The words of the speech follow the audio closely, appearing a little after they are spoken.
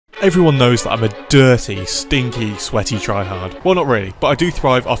Everyone knows that I'm a dirty, stinky, sweaty tryhard. Well, not really, but I do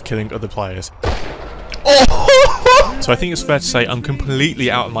thrive off killing other players. So I think it's fair to say I'm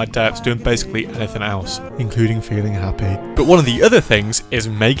completely out of my depths doing basically anything else, including feeling happy. But one of the other things is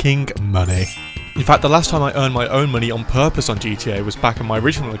making money. In fact, the last time I earned my own money on purpose on GTA was back in my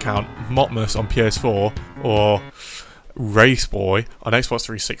original account, Motmus on PS4, or Raceboy on Xbox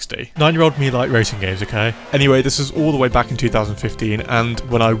 360. 9-year-old me like racing games, okay? Anyway, this is all the way back in 2015, and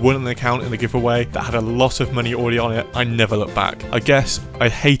when I won an account in the giveaway that had a lot of money already on it, I never looked back. I guess I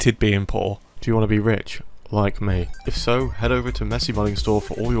hated being poor. Do you want to be rich? Like me? If so, head over to Messy Modding Store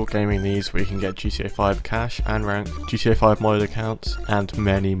for all your gaming needs, where you can get GTA 5 cash and rank, GTA 5 modded accounts, and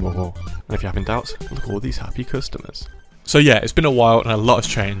many more. And if you're having doubts, look at all these happy customers. So yeah, it's been a while and a lot has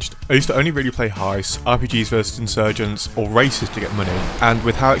changed. I used to only really play heists, RPGs versus insurgents, or races to get money, and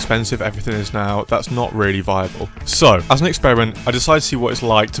with how expensive everything is now, that's not really viable. So, as an experiment, I decided to see what it's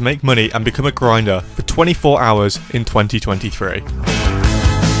like to make money and become a grinder for 24 hours in 2023.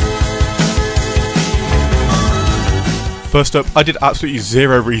 First up, I did absolutely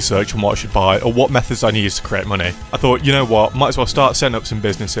zero research on what I should buy or what methods I needed to create money. I thought, you know what, might as well start setting up some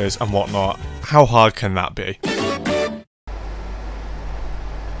businesses and whatnot. How hard can that be?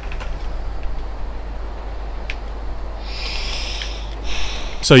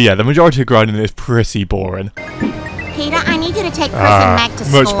 So yeah, the majority of grinding is pretty boring. Peter, I need you to take Chris and Meg to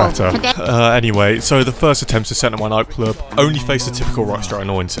school. Much better. Anyway, so the first attempt to set up my nightclub only faced the typical Rockstar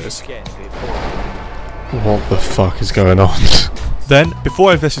annoyances. What the fuck is going on? Then, before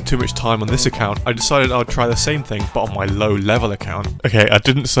I invested too much time on this account, I decided I'd try the same thing but on my low level account. Okay, I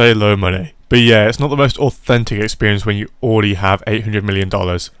didn't say low money. But yeah, it's not the most authentic experience when you already have $800 million.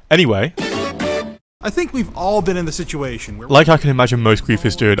 Anyway, I think we've all been in the situation where, like I can imagine most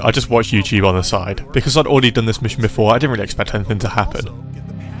griefers doing, I just watch YouTube on the side. Because I'd already done this mission before, I didn't really expect anything to happen.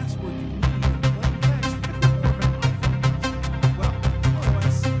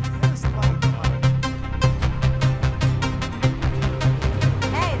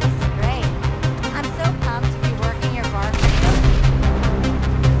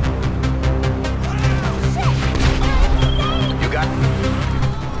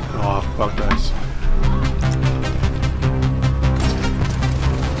 Fuck this.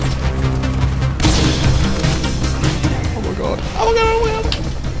 Oh my god. Oh my god, oh my god.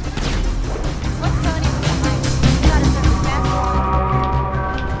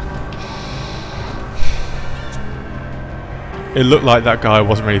 It looked like that guy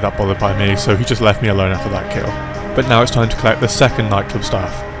wasn't really that bothered by me, so he just left me alone after that kill. But now it's time to collect the second nightclub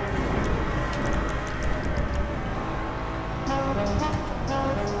staff.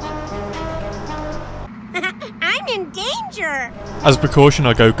 As a precaution,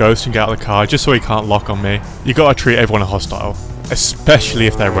 I go ghost and get out of the car just so he can't lock on me. You gotta treat everyone hostile, especially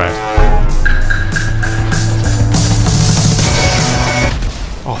if they're red.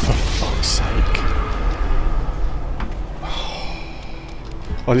 Oh, for fuck's sake.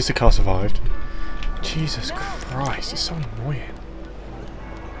 Oh, at least the car survived. Jesus Christ, it's so annoying.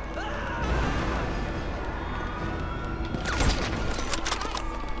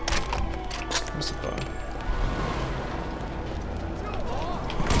 What's the button?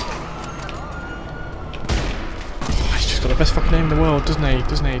 Got the best fucking name in the world, doesn't he?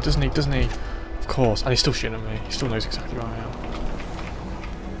 Doesn't he? Of course, and he's still shooting at me. He still knows exactly where I am.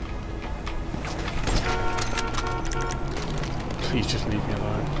 Please just leave me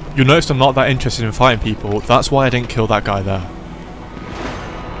alone. You'll notice I'm not that interested in fighting people. That's why I didn't kill that guy there.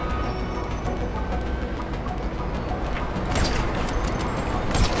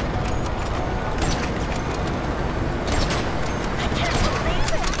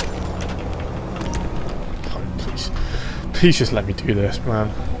 Please just let me do this, man.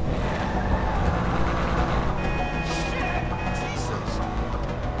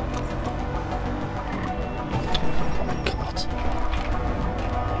 Oh my god.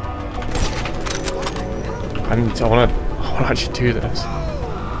 I wanna actually do this.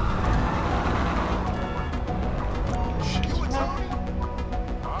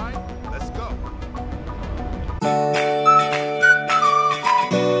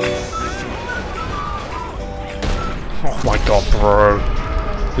 Oh my god, bro.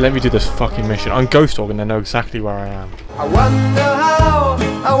 Let me do this fucking mission. I'm ghost dog and they know exactly where I am. I wonder how,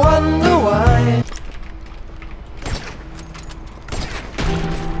 I wonder why.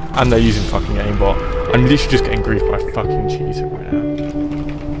 And they're using fucking aimbot. I'm literally just getting griefed by fucking cheese right now.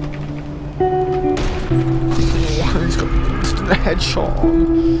 Oh, he's got instant headshot on.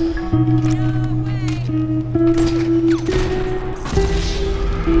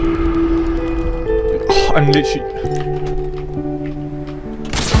 Oh, I'm literally...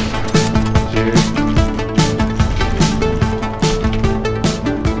 you.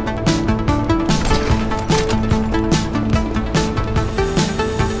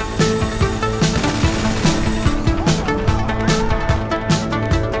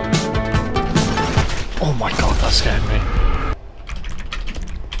 Oh my god, that scared me.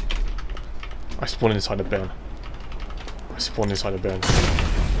 I spawned inside a bin. I spawned inside a bin.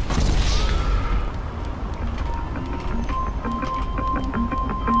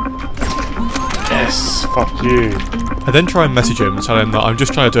 Yes, fuck you. I then try and message him and tell him that I'm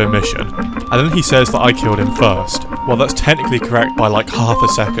just trying to do a mission, and then he says that I killed him first. Well, that's technically correct by like half a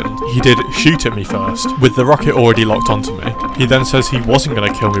second. He did shoot at me first, with the rocket already locked onto me. He then says he wasn't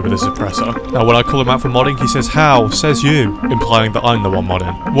going to kill me with a suppressor. Now when I call him out for modding, he says, "How? Says you," implying that I'm the one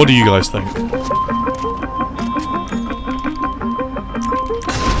modding. What do you guys think?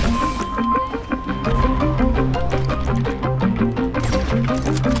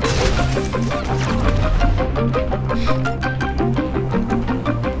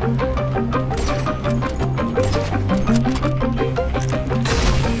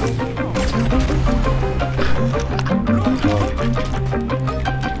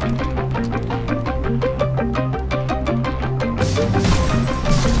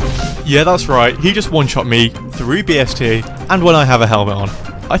 Yeah, that's right, he just one-shot me through BST and when I have a helmet on.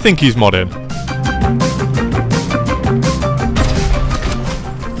 I think he's modding.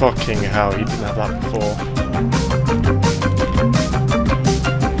 Fucking hell, he didn't have that before.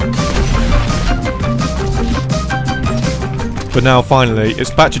 But now finally,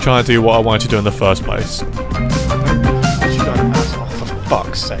 it's back to trying to do what I wanted to do in the first place. Oh, for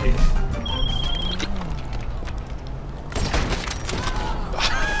fuck's sake.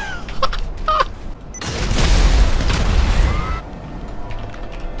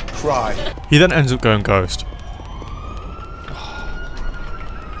 Try. He then ends up going ghost.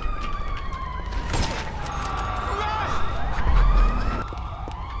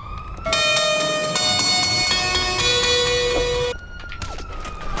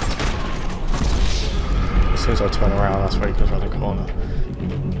 As soon as I turn around, that's where he goes around the corner.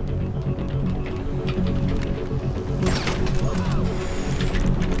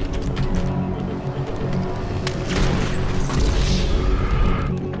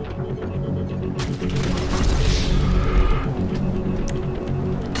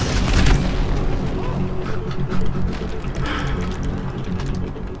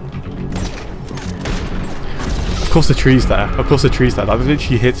 Of course the tree's there. Of course the tree's there. That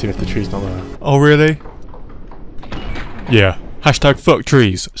literally hits you if the tree's not there. Oh really? Yeah. Hashtag fuck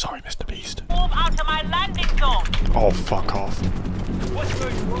trees. Sorry, Mr. Beast. Out of my landing zone. Oh, fuck off.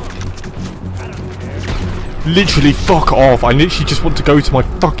 Literally fuck off. I literally just want to go to my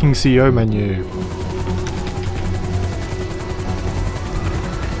fucking CEO menu.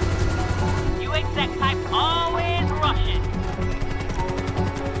 You exec types always rushing.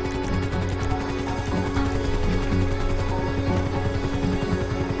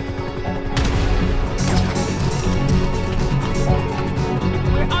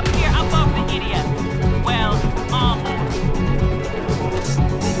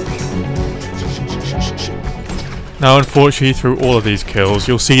 Now unfortunately through all of these kills,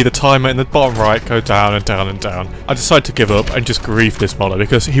 you'll see the timer in the bottom right go down and down and down. I decided to give up and just grief this modder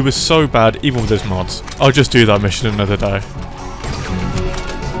because he was so bad even with his mods. I'll just do that mission another day.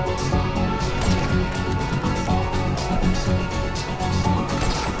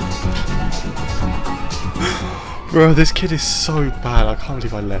 Bro, this kid is so bad, I can't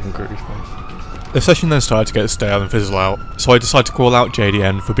believe I let him grief me. The session then started to get stale and fizzle out, so I decided to call out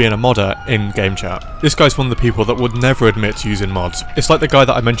JDN for being a modder in game chat. This guy's one of the people that would never admit to using mods. It's like the guy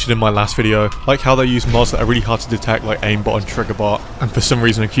that I mentioned in my last video, like how they use mods that are really hard to detect like aimbot and triggerbot, and for some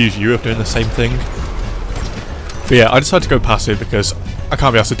reason accuse you of doing the same thing. But yeah, I decided to go passive because I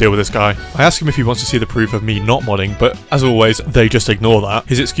can't be asked to deal with this guy. I asked him if he wants to see the proof of me not modding, but as always, they just ignore that.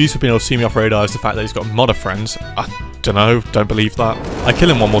 His excuse for being able to see me off radar is the fact that he's got modder friends. I don't know, don't believe that. I kill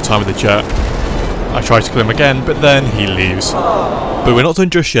him one more time with a jet. I try to kill him again, but then he leaves. But we're not done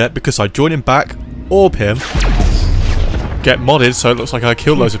just yet because I join him back, orb him, get modded so it looks like I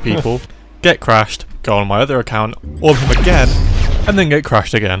killed loads of people, get crashed, go on my other account, orb him again, and then get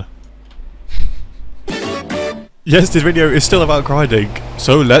crashed again. Yes, this video is still about grinding,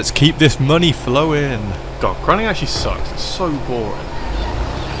 so let's keep this money flowing. God, grinding actually sucks, it's so boring.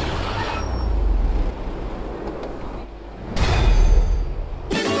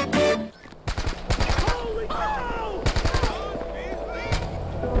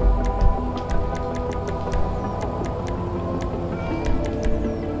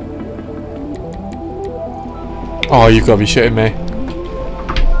 Oh, you've got to be shitting me.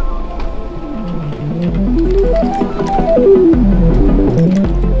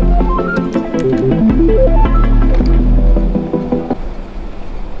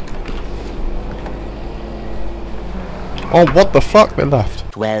 Oh, what the fuck? They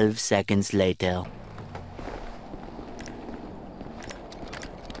left. 12 seconds later.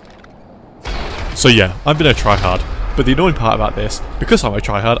 So yeah, I've been a tryhard. But the annoying part about this, because I'm a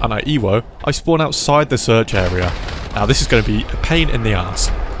tryhard and I EWO, I spawn outside the search area. Now this is going to be a pain in the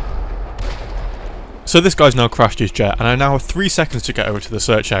ass. So this guy's now crashed his jet and I now have 3 seconds to get over to the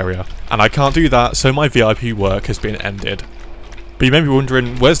search area. And I can't do that, so my VIP work has been ended. But you may be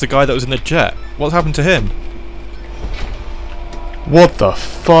wondering, where's the guy that was in the jet? What's happened to him? What the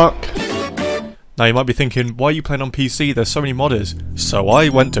fuck? Now you might be thinking, why are you playing on PC? There's so many modders. So I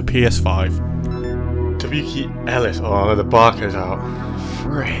went to PS5. WK Ellis. Oh no, the barcode's out.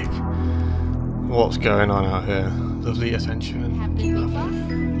 Frick. What's going on out here? Lovely attention.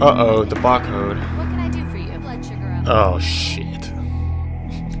 Uh-oh, the barcode. What can I do for you? Blood sugar up. Oh shit.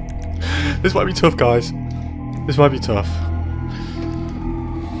 This might be tough, guys. This might be tough.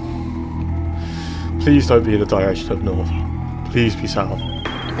 Please don't be in the direction of north. Please be south.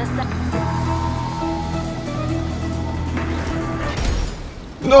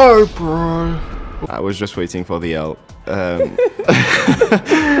 No, bro. I was just waiting for the L.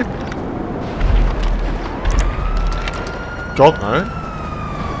 God, no.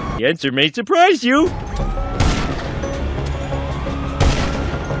 The answer may surprise you.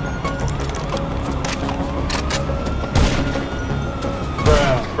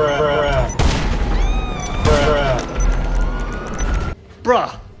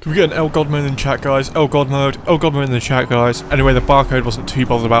 Bruh. Can we get an L God mode in the chat, guys? L God mode in the chat, guys. Anyway, the barcode wasn't too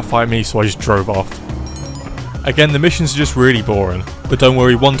bothered about fighting me, so I just drove off. Again, the missions are just really boring. But don't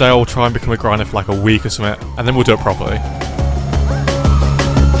worry, one day I'll try and become a grinder for like a week or something, and then we'll do it properly.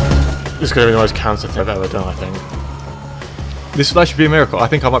 This is going to be the most cancer thing I've ever done, I think. This will actually be a miracle. I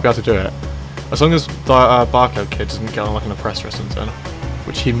think I might be able to do it. As long as the barcode kid doesn't get on like an oppressor or something.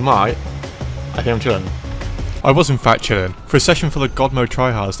 Which he might. I think I'm chilling. I was in fact chilling. For a session full of God mode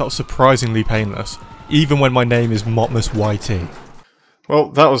tryhards, that was surprisingly painless. Even when my name is Motmus YT. Well,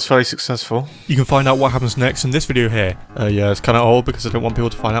 that was very successful. You can find out what happens next in this video here. Yeah, it's kind of old because I don't want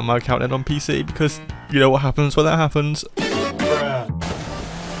people to find out my account ended on PC because you know what happens when that happens.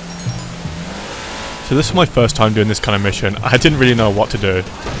 So this is my first time doing this kind of mission. I didn't really know what to do.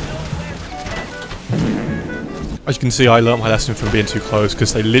 As you can see, I learnt my lesson from being too close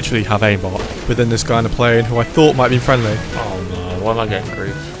because they literally have aimbot. But then this guy in a plane who I thought might have been friendly. Oh no, why am I getting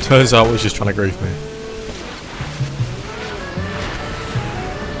grief? Turns out he was just trying to grief me.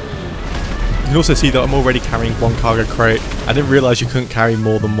 You can also see that I'm already carrying one cargo crate. I didn't realise you couldn't carry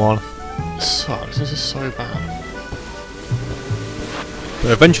more than one. This sucks, this is so bad.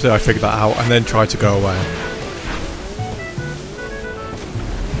 But eventually I figured that out and then tried to go away.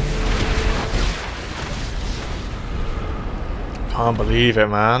 Can't believe it,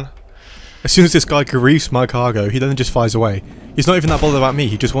 man. As soon as this guy griefs my cargo, he then just flies away. He's not even that bothered about me,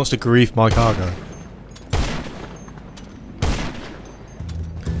 he just wants to grief my cargo.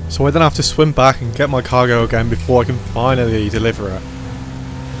 So I then have to swim back and get my cargo again before I can finally deliver it.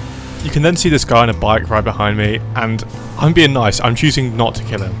 You can then see this guy on a bike right behind me, and I'm being nice, I'm choosing not to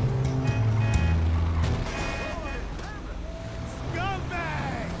kill him.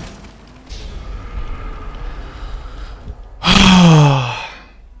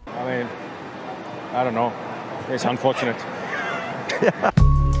 I mean, I don't know. It's unfortunate.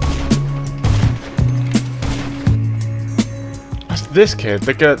 That's this kid,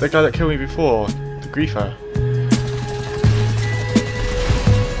 the guy that killed me before, the griefer.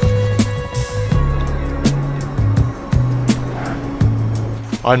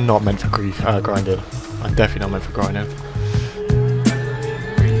 I'm not meant for grinding. I'm definitely not meant for grinding.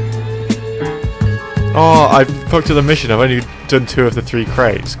 Oh, I fucked up the mission. I've only done 2 of the 3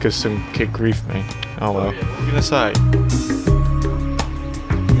 crates because some kid griefed me. Oh well. What are you gonna say?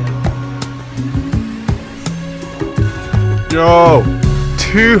 Yo!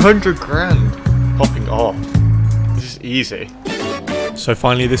 200 grand! Popping off. This is easy. So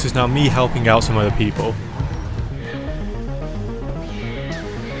finally, this is now me helping out some other people.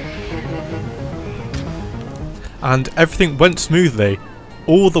 And everything went smoothly.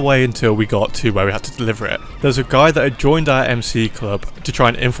 All the way until we got to where we had to deliver it. There's a guy that had joined our MC club to try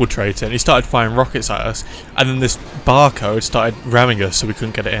and infiltrate it, and he started firing rockets at us, and then this barcode started ramming us so we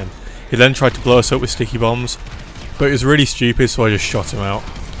couldn't get it in. He then tried to blow us up with sticky bombs, but it was really stupid, so I just shot him out.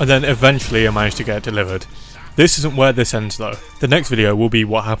 And then eventually I managed to get it delivered. This isn't where this ends though. The next video will be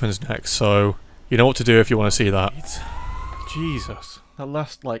what happens next, so you know what to do if you want to see that. Jesus, that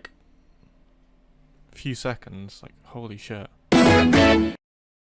last like few seconds, like holy shit.